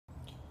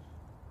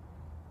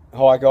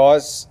Hi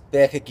guys,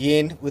 back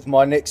again with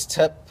my next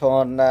tip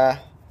on the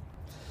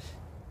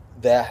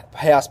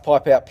house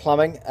pipe out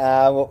plumbing.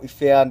 What we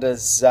found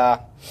is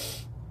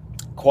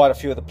quite a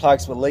few of the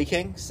plugs were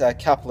leaking, so a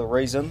couple of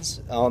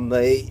reasons. On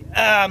the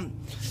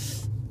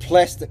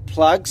plastic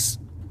plugs,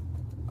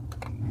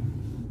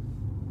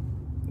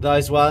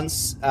 those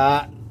ones,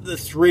 the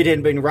thread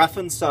hadn't been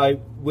roughened, so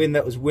when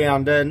that was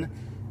wound in,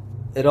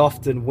 it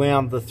often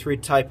wound the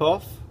thread tape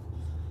off.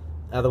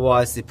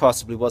 Otherwise there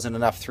possibly wasn't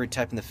enough thread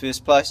tape in the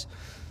first place.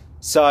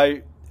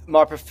 So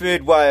my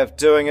preferred way of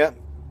doing it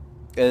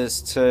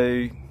is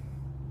to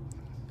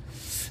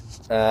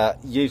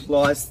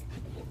utilise,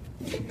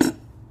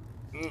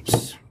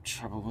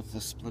 trouble with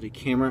this bloody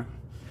camera,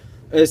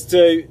 is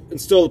to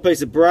install a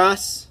piece of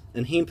brass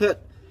and hemp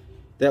it.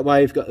 That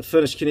way you've got the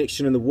finished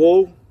connection in the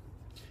wall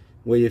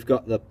where you've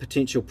got the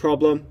potential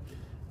problem,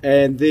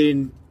 and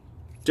then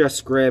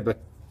just grab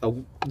a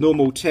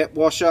normal tap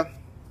washer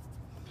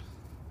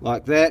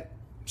like that,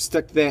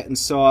 stick that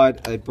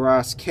inside a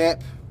brass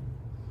cap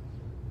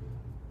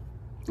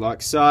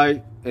like so,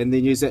 and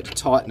then use that to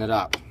tighten it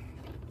up.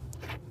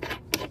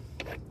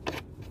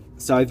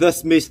 So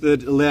this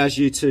method allows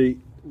you to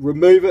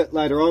remove it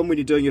later on when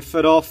you're doing your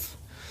fit off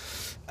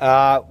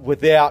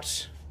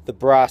without the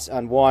brass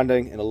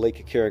unwinding and a leak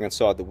occurring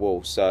inside the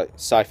wall. So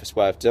safest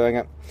way of doing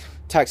it.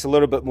 Takes a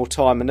little bit more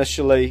time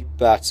initially,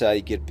 but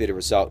you get a better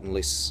result and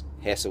less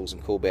hassles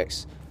and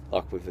callbacks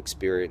like we've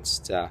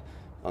experienced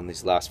on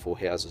these last 4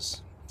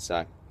 houses.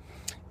 So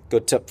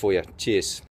good tip for you. Cheers.